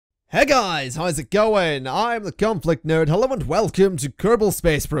Hey guys, how's it going? I'm the ConflictNerd. Hello and welcome to Kerbal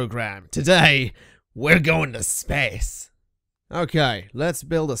Space Program. Today, we're going to space. Okay, let's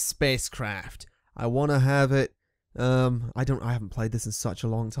build a spacecraft. I want to have it, I haven't played this in such a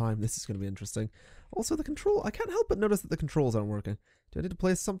long time. This is going to be interesting. Also, the control, I can't help but notice that the controls aren't working. Do I need to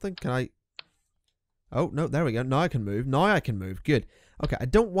place something? Can I? Oh, no, there we go. Now I can move. Now I can move. Good. Okay, I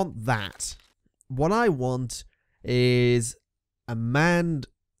don't want that. What I want is a manned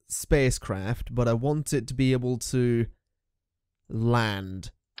spacecraft, but I want it to be able to land.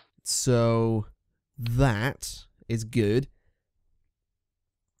 So that is good.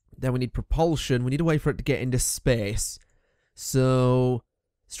 Then we need propulsion. We need a way for it to get into space. So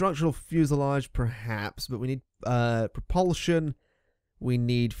structural fuselage perhaps, but we need propulsion. We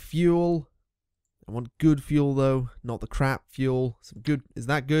need fuel. I want good fuel though, not the crap fuel. Some good. Is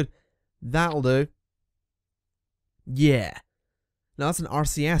that good? That'll do. Yeah. No, that's an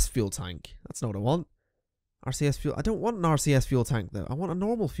RCS fuel tank. That's not what I want. RCS fuel. I don't want an RCS fuel tank though. I want a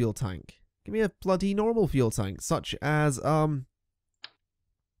normal fuel tank. Give me a bloody normal fuel tank, such as not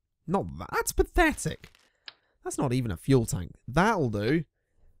that. That's pathetic. That's not even a fuel tank. That'll do.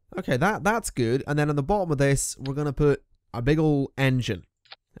 Okay, that's good. And then on the bottom of this, we're gonna put a big old engine.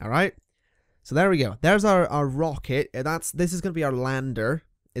 All right. So there we go. There's our rocket. This is gonna be our lander.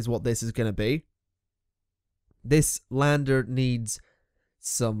 Is what this is gonna be. This lander needs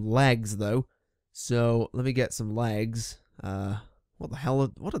some legs, though. So, let me get some legs. What the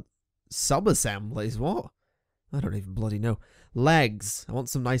hell? What are sub-assemblies? What? I don't even bloody know. Legs. I want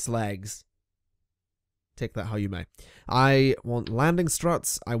some nice legs. Take that how you may. I want landing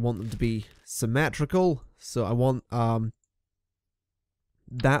struts. I want them to be symmetrical. So, I want,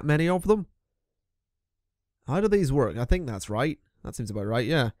 that many of them. How do these work? I think that's right. That seems about right,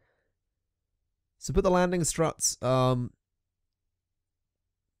 yeah. So put the landing struts there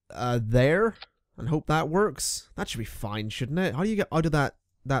and hope that works. That should be fine, shouldn't it? How do you get out of that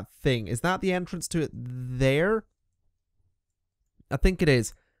thing? Is that the entrance to it there? I think it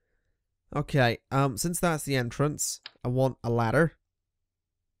is. Okay, since that's the entrance, I want a ladder.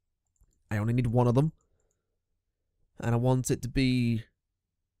 I only need one of them. And I want it to be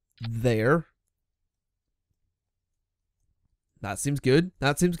there. That seems good.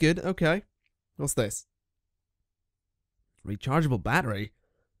 That seems good. Okay. What's this? Rechargeable battery.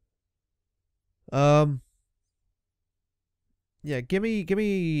 Yeah, give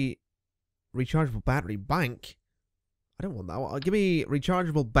me rechargeable battery bank. I don't want that one. Give me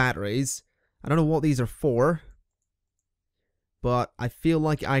rechargeable batteries. I don't know what these are for, but I feel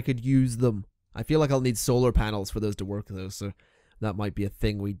like I could use them. I feel like I'll need solar panels for those to work though, so that might be a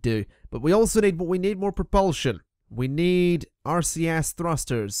thing we do. But we also need more propulsion. We need RCS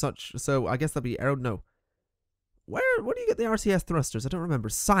thrusters, so I guess that'd be no. Where do you get the RCS thrusters? I don't remember.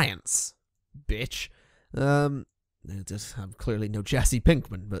 Science, bitch. I'm clearly no Jesse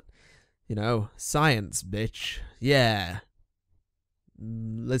Pinkman, but you know, science, bitch. Yeah.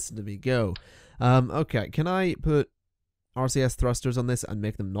 Listen to me go. Okay, can I put RCS thrusters on this and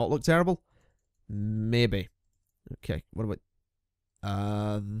make them not look terrible? Maybe. Okay, what about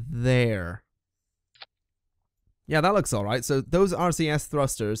there? Yeah, that looks alright. So those RCS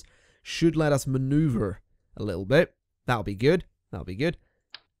thrusters should let us maneuver a little bit. That'll be good. That'll be good.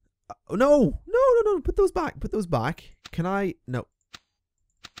 No! Put those back. Put those back. Can I? No.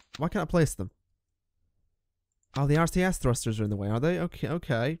 Why can't I place them? Oh, the RCS thrusters are in the way, are they?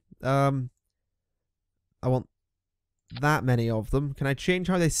 Okay. I want that many of them. Can I change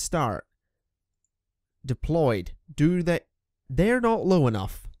how they start? Deployed. They're not low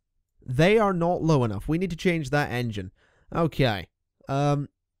enough. They are not low enough. We need to change that engine. Okay. Yeah,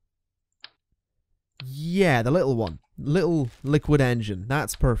 the little one. Little liquid engine.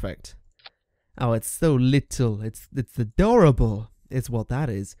 That's perfect. Oh, it's so little. It's adorable. It's what that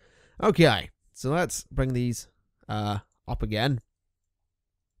is. Okay. So let's bring these up again.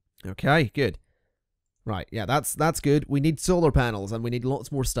 Okay, good. Right, yeah, that's good. We need solar panels and we need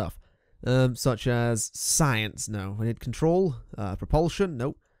lots more stuff. Such as science. No. We need control, propulsion.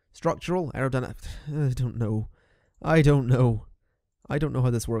 Nope. Structural, aerodynamic. I don't know. I don't know how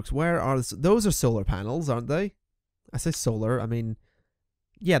this works. Where are those? Are solar panels, aren't they? I say solar. I mean,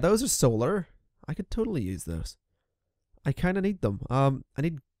 yeah, those are solar. I could totally use those. I kind of need them. I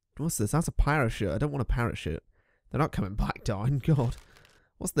need. What's this? That's a parachute. I don't want a parachute. They're not coming back down. God,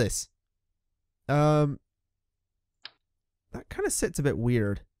 what's this? That kind of sits a bit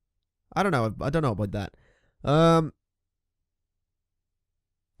weird. I don't know. I don't know about that.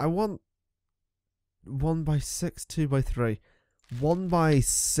 I want 1x6, 2x3.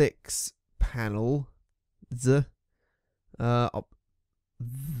 1x6 panel. Up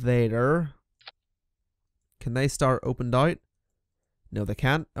there. Can they start opened out? No, they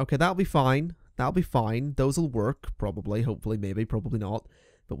can't. Okay, that'll be fine. That'll be fine. Those will work, probably, hopefully, maybe, probably not.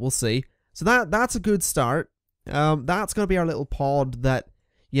 But we'll see. So that's a good start. That's going to be our little pod that,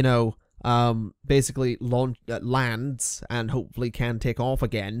 you know, basically lands and hopefully can take off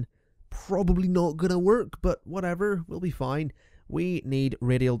again. Probably not going to work, but whatever. We'll be fine. We need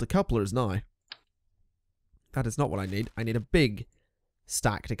radial decouplers now. That is not what I need. I need a big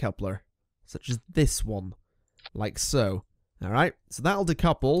stack decoupler, such as this one, like so. Alright, so that'll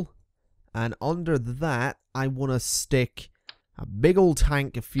decouple, and under that, I want to stick a big old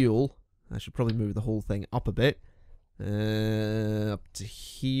tank of fuel. I should probably move the whole thing up a bit. Up to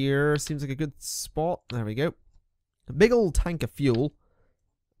here, seems like a good spot. There we go. A big old tank of fuel,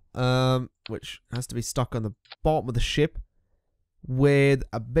 which has to be stuck on the bottom of the ship, with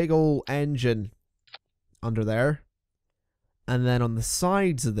a big old engine under there. And then on the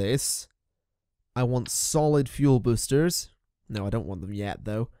sides of this, I want solid fuel boosters. No, I don't want them yet,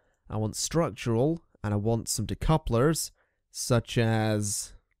 though. I want structural, and I want some decouplers, such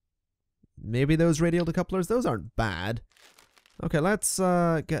as maybe those radial decouplers. Those aren't bad. Okay, let's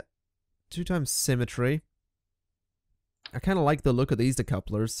get 2 times symmetry. I kind of like the look of these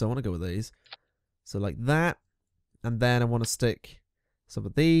decouplers, so I want to go with these. So like that, and then I want to stick some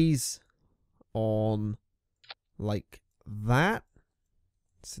of these on like that.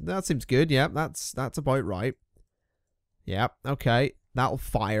 So that seems good. Yeah, that's about right. Yeah, okay. That'll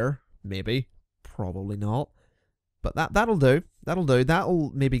fire, maybe. Probably not. But that'll do. That'll do.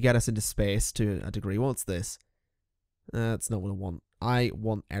 That'll maybe get us into space to a degree. What's this? That's not what I want. I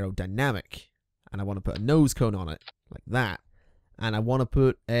want aerodynamic. And I want to put a nose cone on it. Like that. And I want to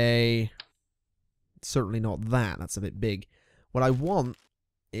put a... Certainly not that. That's a bit big. What I want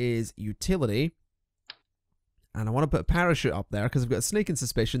is utility. And I want to put a parachute up there because I've got a sneaking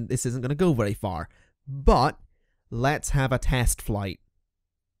suspicion this isn't going to go very far. But let's have a test flight.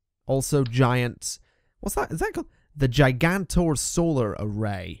 Also giant... What's that? Is that called? The Gigantor Solar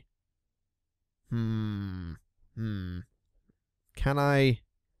Array. Can I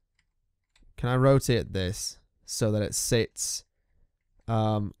rotate this so that it sits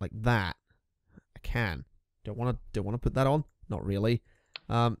like that? I can. Don't want to put that on. Not really.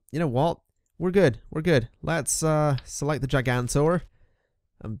 You know what? We're good. We're good. Let's select the Gigantor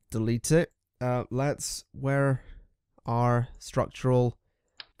and delete it. Let's where are structural?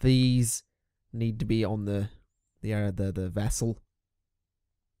 These need to be on the vessel,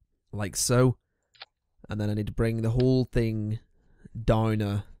 like so. And then I need to bring the whole thing down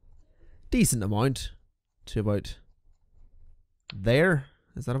a decent amount to about there.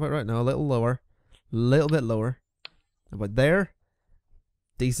 Is that about right? No, a little lower. A little bit lower. About there.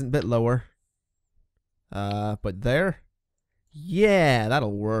 Decent bit lower. But there. Yeah,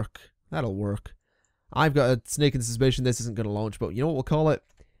 that'll work. That'll work. I've got a sneaking suspicion this isn't going to launch, but you know what we'll call it?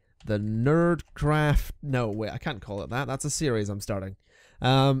 The Nerdcraft... No, wait, I can't call it that. That's a series I'm starting.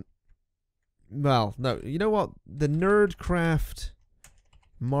 Well, no, you know what? The Nerdcraft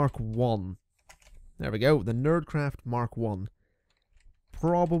Mark 1. There we go. The Nerdcraft Mark 1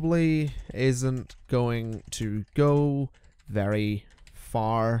 probably isn't going to go very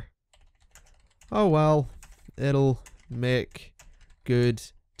far. Oh well, it'll make good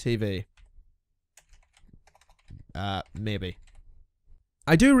TV. Maybe.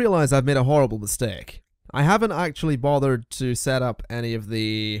 I do realize I've made a horrible mistake. I haven't actually bothered to set up any of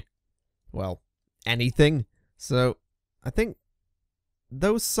the... well, anything. So, I think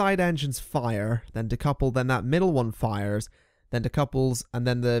those side engines fire, then decouple, then that middle one fires, then decouples, and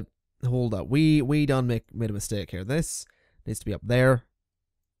then the... Hold up, we done made a mistake here. This needs to be up there.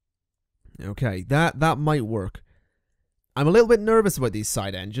 Okay, that might work. I'm a little bit nervous about these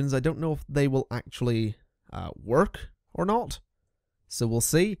side engines. I don't know if they will actually work or not. So we'll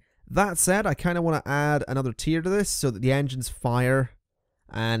see. That said, I kind of want to add another tier to this so that the engines fire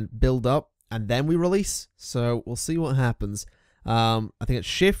and build up and then we release. So we'll see what happens. I think it's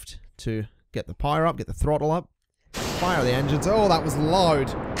shift to get the power up, get the throttle up. Fire the engines. Oh, that was loud.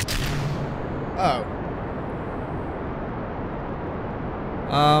 Oh.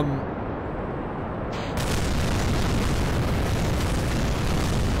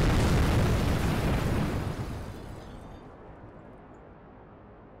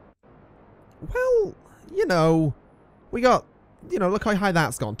 Well, you know, we got, you know, look how high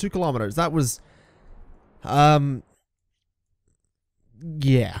that's gone. 2 kilometers. That was, yeah.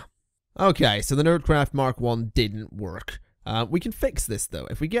 Okay, so the Nerdcraft Mark 1 didn't work. We can fix this, though.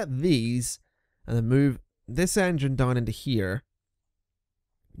 If we get these and then move this engine down into here,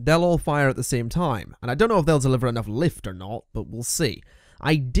 they'll all fire at the same time. And I don't know if they'll deliver enough lift or not, but we'll see.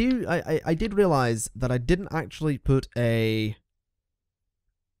 I did realize that I didn't actually put an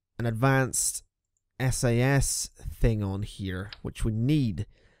advanced SAS thing on here, which we need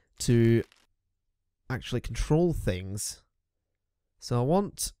to actually control things. So I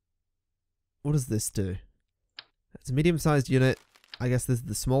want... What does this do? It's a medium-sized unit. I guess this is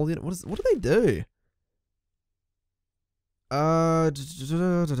the small unit. What do they do?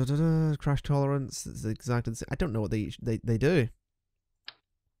 Crash tolerance is exactly the same. I don't know what they do.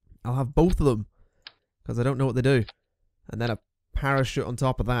 I'll have both of them because I don't know what they do. And then a parachute on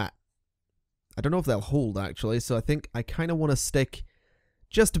top of that. I don't know if they'll hold actually, so I think I kind of want to stick,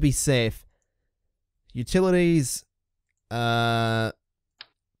 just to be safe, utilities,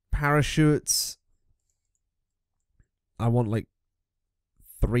 parachutes. I want like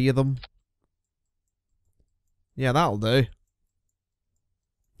 3 of them. Yeah, that'll do.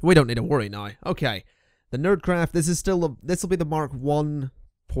 We don't need to worry now. Okay, the Nerdcraft. This is still this will be the Mark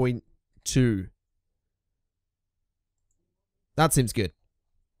 1.2. That seems good.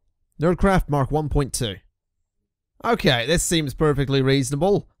 Nerdcraft Mark 1.2. Okay, this seems perfectly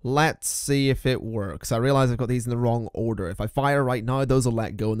reasonable. Let's see if it works. I realize I've got these in the wrong order. If I fire right now, those will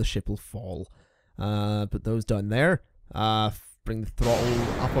let go and the ship will fall. Put those down there. Bring the throttle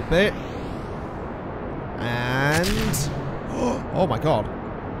up a bit. And... Oh my god.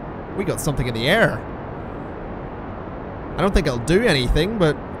 We got something in the air. I don't think it'll do anything,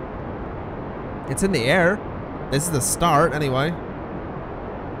 but... It's in the air. This is the start, anyway.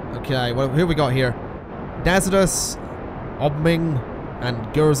 Okay, well, who have we got here? Dazidas, Obming, and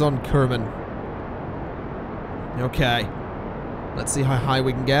Gurzon Kerman. Okay. Let's see how high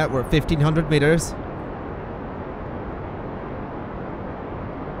we can get. We're at 1,500 meters.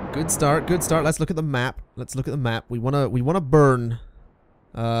 Good start, good start. Let's look at the map. Let's look at the map. We wanna burn.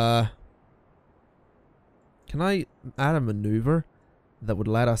 Can I add a maneuver that would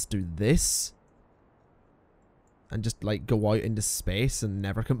let us do this? And just, like, go out into space and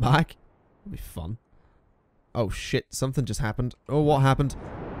never come back? That'd be fun. Oh, shit. Something just happened. Oh, what happened?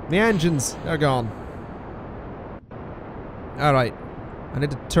 The engines! They're gone. Alright. I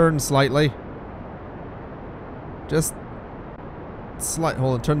need to turn slightly. Just... hold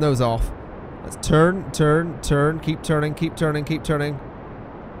on. Turn those off. Let's turn. Keep turning, keep turning, keep turning.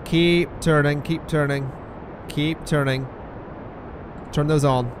 Keep turning, keep turning. Keep turning. Turn those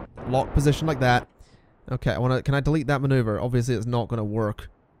on. Lock position like that. Okay, can I delete that maneuver? Obviously it's not going to work.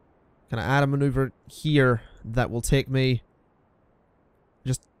 Can I add a maneuver here that will take me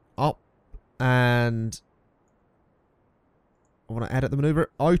just up, and I want to edit the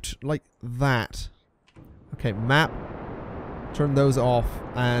maneuver out like that. Okay, map. Turn those off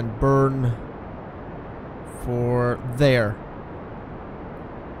and burn for there.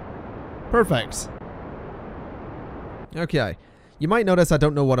 Perfect. Okay. You might notice I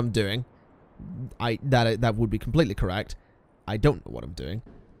don't know what I'm doing. That would be completely correct. I don't know what I'm doing,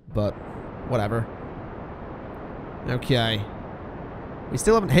 but whatever. Okay. We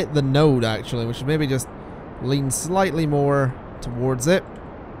still haven't hit the node, actually. We should maybe just lean slightly more towards it.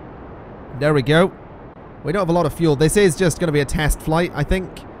 There we go. We don't have a lot of fuel. This is just going to be a test flight, I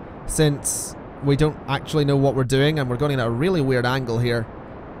think, since we don't actually know what we're doing, and we're going at a really weird angle here.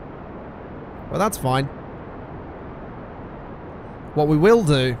 Well, that's fine. What we will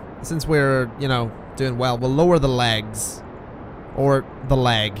do, since we're, you know, doing well, we'll lower the legs. Or the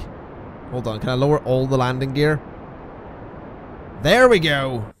leg. Hold on, can I lower all the landing gear? There we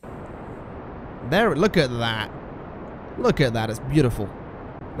go! There, look at that. Look at that, it's beautiful.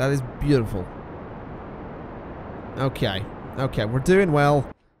 That is beautiful. Okay. Okay, we're doing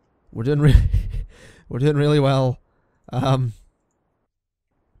well. We're doing we're doing really well.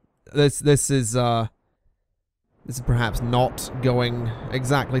 This is perhaps not going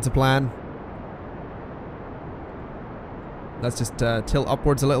exactly to plan. Let's just tilt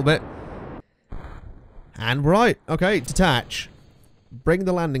upwards a little bit. And we're out. Okay, detach. Bring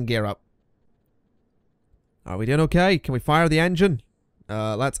the landing gear up. Are we doing okay? Can we fire the engine?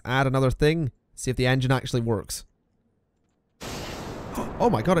 Let's add another thing. See if the engine actually works. Oh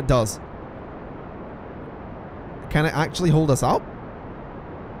my god, it does. Can it actually hold us up?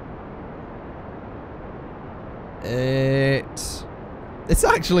 This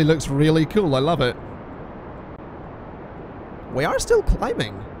actually looks really cool. I love it. We are still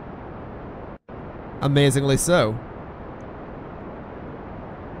climbing. Amazingly so.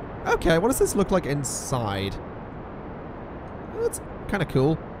 Okay, what does this look like inside? That's kind of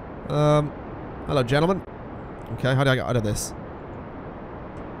cool. Hello, gentlemen. Okay, how do I get out of this?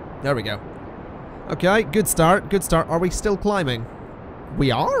 There we go. Okay, good start, good start. Are we still climbing? We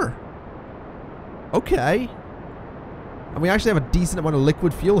are? Okay. And we actually have a decent amount of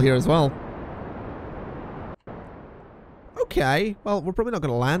liquid fuel here as well. Okay, well, we're probably not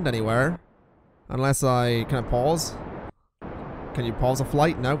going to land anywhere. Unless I... Can I pause? Can you pause a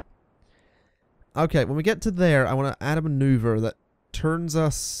flight? No. Okay, when we get to there, I want to add a maneuver that turns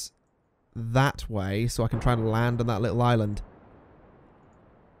us that way, so I can try and land on that little island.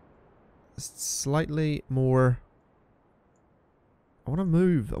 Slightly more... I want to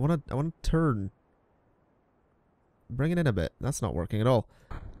move. I want to turn. Bring it in a bit. That's not working at all.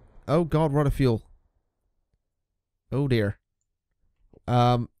 Oh god, we're out of fuel. Oh dear.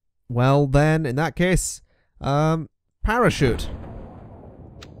 Well then, in that case, parachute.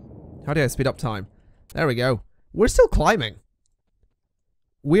 How do I speed up time? There we go. We're still climbing.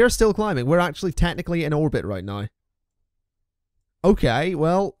 We are still climbing. We're actually technically in orbit right now. Okay,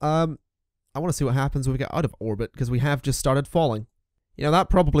 well, I want to see what happens when we get out of orbit, because we have just started falling. You know, that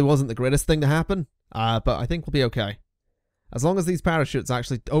probably wasn't the greatest thing to happen, but I think we'll be okay. As long as these parachutes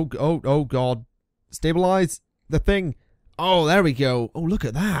actually... Oh god. Stabilize the thing. Oh, there we go. Oh, look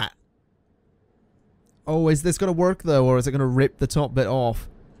at that. Oh, is this going to work, though, or is it going to rip the top bit off?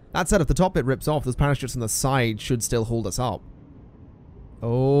 That said, if the top bit rips off, those parachutes on the side should still hold us up.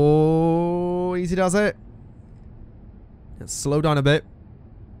 Oh, easy does it. Let's slow down a bit.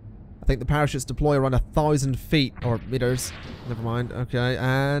 I think the parachutes deploy around 1,000 feet, or meters. Never mind. Okay,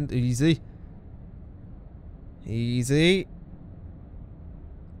 and easy. Easy.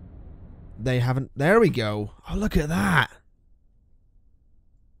 They haven't... There we go. Oh, look at that.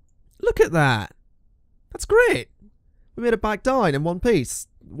 Look at that. That's great. We made it back down in one piece.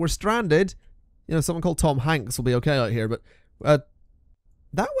 We're stranded. You know, someone called Tom Hanks will be okay out here, but... that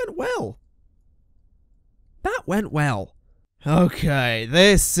went well. That went well. Okay,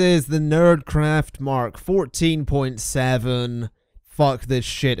 this is the Nerdcraft Mark 14.7 Fuck This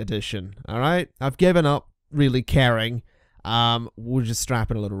Shit edition. Alright? I've given up really caring. We're just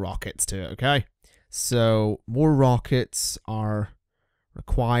strapping a little rockets to it, okay? So, more rockets are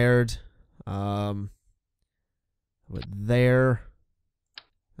required. About there.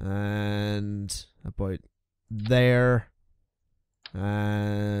 And about there.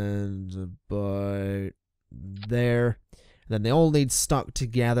 And about there. And then they all need stuck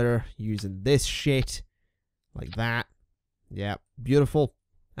together using this shit. Like that. Yeah, beautiful.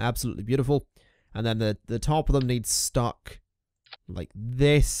 Absolutely beautiful. And then the top of them needs stuck like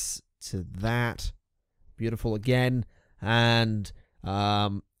this to that. Beautiful again. And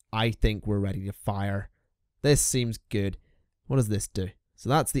I think we're ready to fire. This seems good. What does this do? So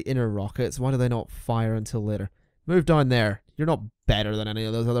that's the inner rockets. Why do they not fire until later? Move down there. You're not better than any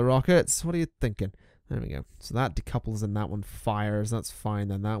of those other rockets. What are you thinking? There we go. So that decouples and that one fires. That's fine.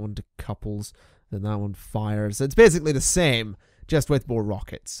 Then that one decouples. Then that one fires. It's basically the same, just with more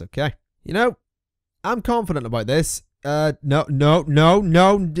rockets, okay? You know, I'm confident about this. No.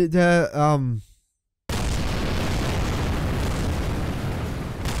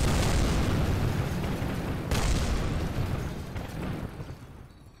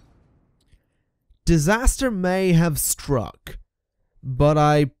 Disaster may have struck, but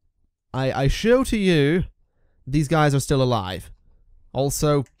I show to you, these guys are still alive.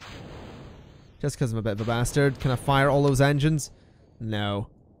 Also, just because I'm a bit of a bastard, can I fire all those engines? No.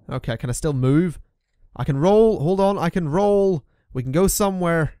 Okay, can I still move? I can roll. Hold on, I can roll. We can go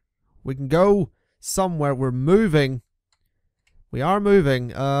somewhere. We can go somewhere. We're moving. We are moving.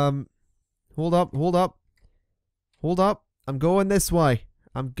 Hold up, hold up. Hold up. I'm going this way.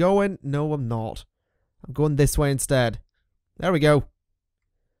 I'm going... No, I'm not. I'm going this way instead. There we go.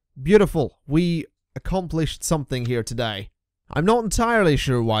 Beautiful. We accomplished something here today. I'm not entirely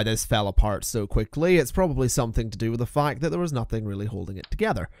sure why this fell apart so quickly. It's probably something to do with the fact that there was nothing really holding it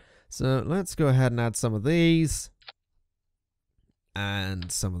together. So let's go ahead and add some of these.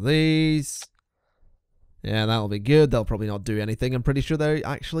 And some of these. Yeah, that'll be good. They'll probably not do anything. I'm pretty sure they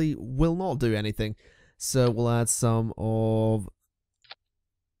actually will not do anything. So we'll add some of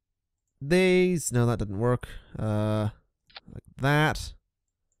these. No, that didn't work. Like that.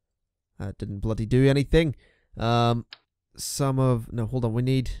 That didn't bloody do anything. Some of... No, hold on. We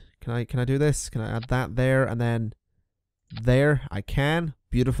need... Can I do this? Can I add that there and then there? I can.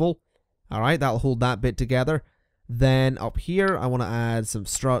 Beautiful. Alright, that'll hold that bit together. Then up here, I want to add some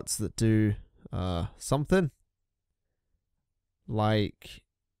struts that do something. Like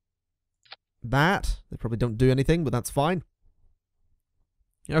that. They probably don't do anything, but that's fine.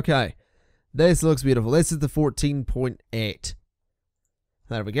 Okay. This looks beautiful. This is the 14.8.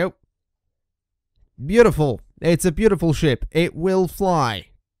 There we go. Beautiful. It's a beautiful ship. It will fly.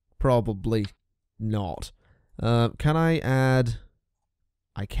 Probably not. Can I add...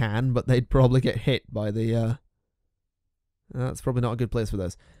 I can, but they'd probably get hit by the That's probably not a good place for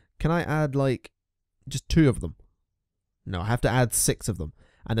this. Can I add, like, just 2 of them? No, I have to add 6 of them.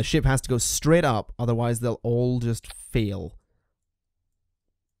 And the ship has to go straight up, otherwise they'll all just fail.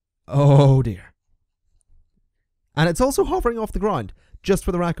 Oh, dear. And it's also hovering off the ground, just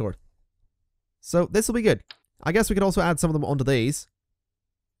for the record. So, this will be good. I guess we could also add some of them onto these.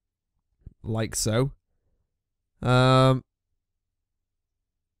 Like so.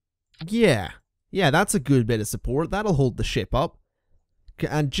 Yeah. Yeah, that's a good bit of support. That'll hold the ship up.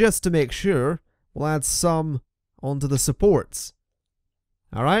 And just to make sure, we'll add some onto the supports.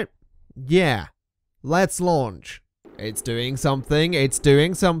 Alright? Yeah. Let's launch. It's doing something. It's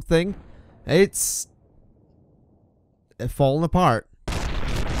doing something. It's falling apart.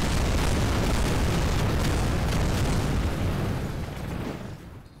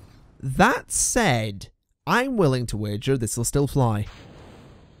 That said, I'm willing to wager this will still fly.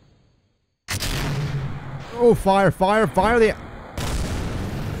 Oh, fire, fire, fire the...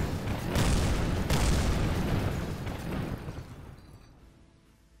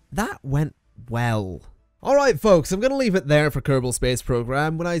 That went well. Alright folks, I'm going to leave it there for Kerbal Space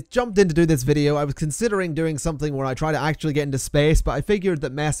Program. When I jumped in to do this video, I was considering doing something where I try to actually get into space, but I figured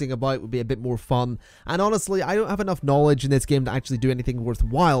that messing about would be a bit more fun. And honestly, I don't have enough knowledge in this game to actually do anything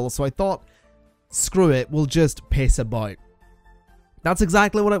worthwhile, so I thought, screw it, we'll just piss about. That's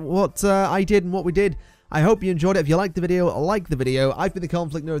exactly what I did and what we did. I hope you enjoyed it. If you liked the video, like the video. I've been the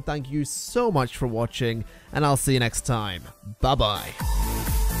Conflict Nerd. Thank you so much for watching, and I'll see you next time. Bye-bye.